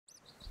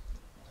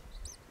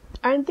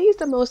Aren't these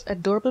the most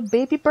adorable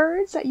baby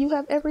birds that you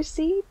have ever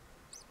seen?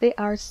 They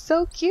are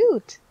so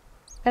cute,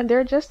 and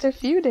they're just a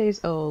few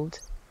days old.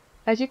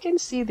 As you can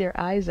see, their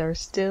eyes are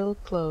still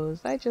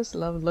closed. I just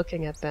love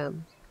looking at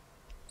them.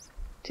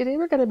 Today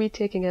we're going to be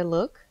taking a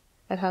look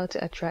at how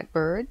to attract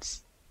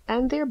birds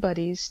and their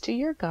buddies to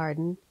your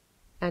garden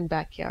and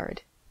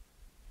backyard.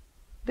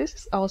 This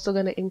is also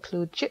going to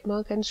include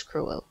chipmunk and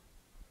squirrel.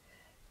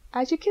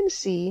 As you can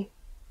see,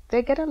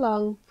 they get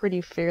along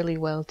fairly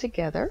well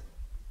together.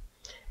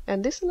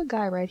 And this little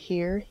guy right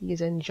here, he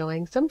is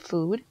enjoying some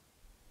food,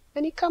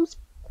 and he comes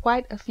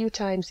quite a few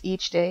times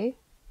each day.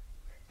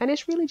 And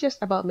it's really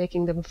just about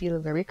making them feel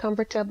very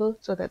comfortable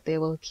so that they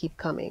will keep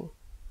coming.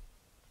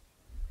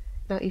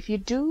 Now, if you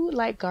do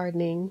like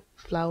gardening,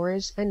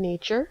 flowers, and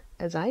nature,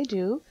 as I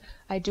do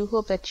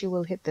hope that you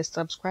will hit the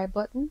subscribe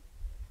button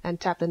and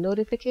tap the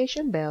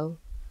notification bell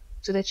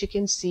so that you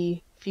can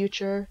see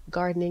future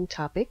gardening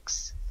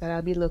topics that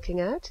I'll be looking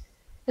at,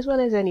 as well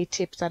as any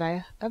tips that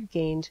I have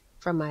gained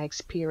from my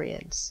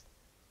experience.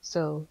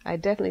 So I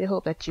definitely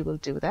hope that you will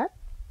do that.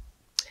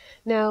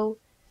 Now,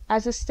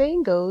 as the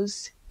saying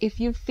goes,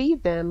 if you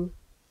feed them,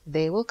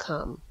 they will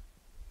come.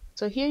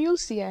 So here you'll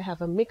see I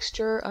have a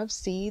mixture of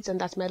seeds, and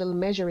that's my little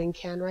measuring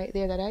can right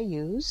there that I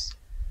use.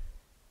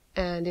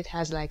 And it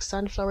has like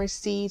sunflower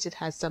seeds, it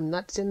has some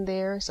nuts in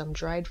there, some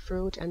dried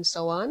fruit, and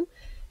so on.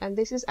 And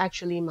this is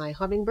actually my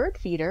hummingbird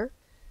feeder.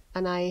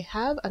 And I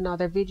have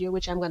another video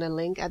which I'm going to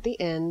link at the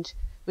end,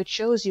 which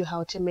shows you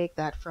how to make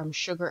that from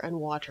sugar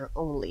and water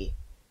only.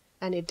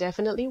 And it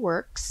definitely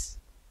works.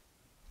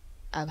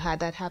 I've had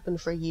that happen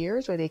for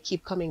years where they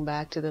keep coming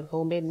back to the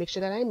homemade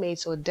mixture that I made,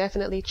 so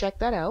definitely check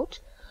that out.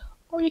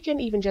 Or you can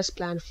even just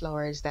plant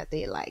flowers that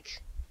they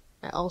like.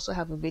 I also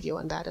have a video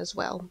on that as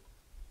well.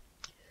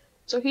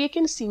 So here you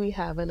can see we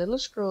have a little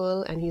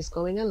squirrel, and he's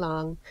going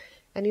along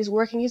and he's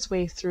working his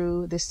way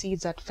through the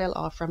seeds that fell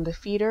off from the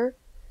feeder.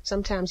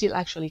 Sometimes he'll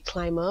actually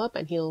climb up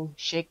and he'll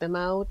shake them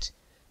out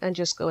and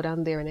just go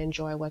down there and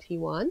enjoy what he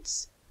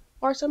wants.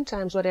 Or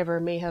sometimes whatever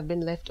may have been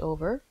left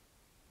over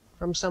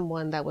from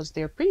someone that was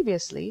there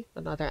previously,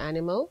 another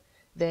animal,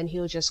 then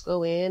he'll just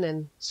go in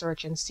and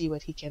search and see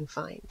what he can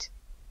find.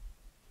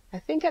 I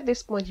think at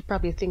this point he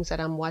probably thinks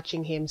that I'm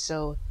watching him,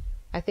 so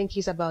I think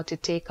he's about to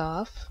take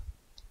off.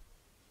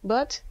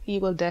 But he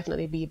will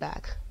definitely be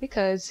back,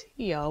 because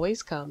he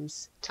always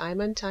comes, time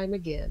and time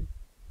again.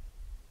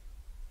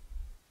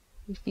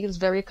 He feels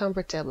very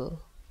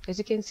comfortable. As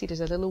you can see,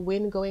 there's a little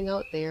wind going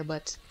out there,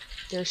 but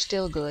they're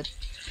still good.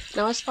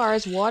 Now, as far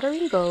as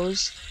watering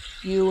goes,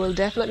 you will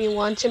definitely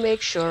want to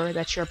make sure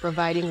that you're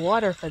providing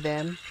water for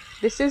them.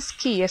 This is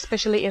key,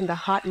 especially in the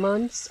hot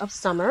months of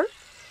summer.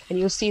 And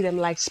you'll see them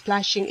like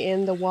splashing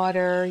in the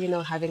water,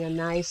 having a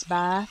nice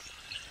bath.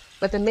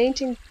 But the main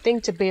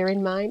thing to bear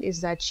in mind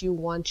is that you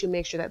want to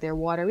make sure that their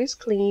water is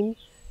clean.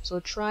 So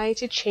try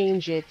to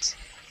change it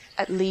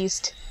at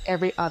least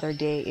every other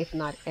day, if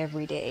not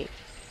every day.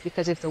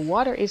 Because if the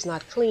water is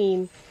not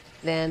clean,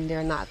 then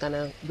they're not going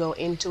to go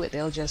into it.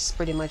 They'll just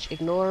pretty much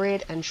ignore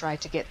it and try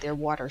to get their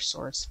water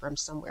source from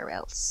somewhere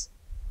else.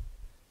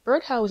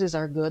 Birdhouses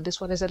are good.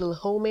 This one is a little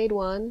homemade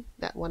one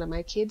that one of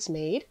my kids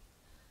made.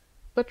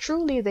 But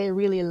truly, they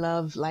really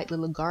love like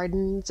little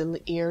gardens and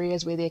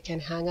areas where they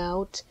can hang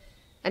out.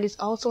 And it's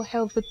also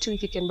helpful too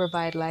if you can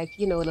provide like,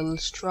 a little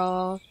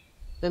straw,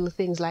 little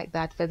things like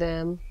that for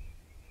them.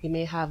 You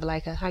may have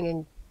like a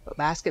hanging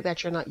basket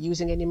that you're not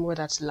using anymore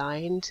that's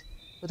lined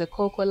with a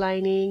cocoa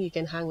lining. You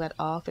can hang that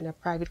off in a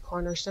private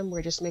corner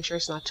somewhere. Just make sure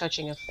it's not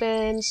touching a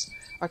fence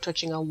or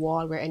touching a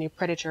wall where any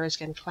predators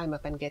can climb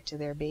up and get to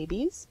their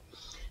babies,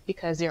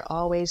 because they're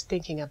always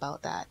thinking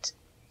about that.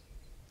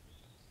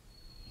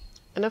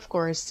 And of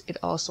course, it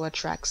also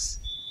attracts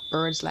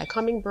birds like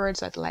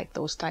hummingbirds that like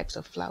those types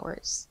of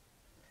flowers.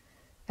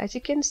 As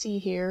you can see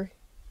here,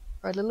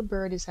 our little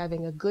bird is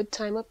having a good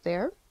time up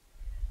there.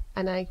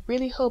 And I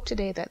really hope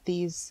today that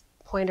these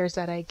pointers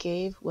that I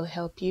gave will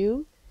help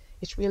you.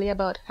 It's really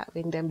about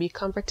having them be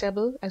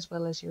comfortable as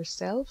well as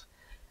yourself.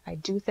 I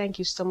do thank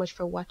you so much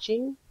for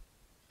watching,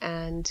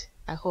 and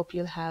I hope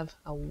you'll have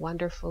a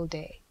wonderful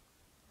day.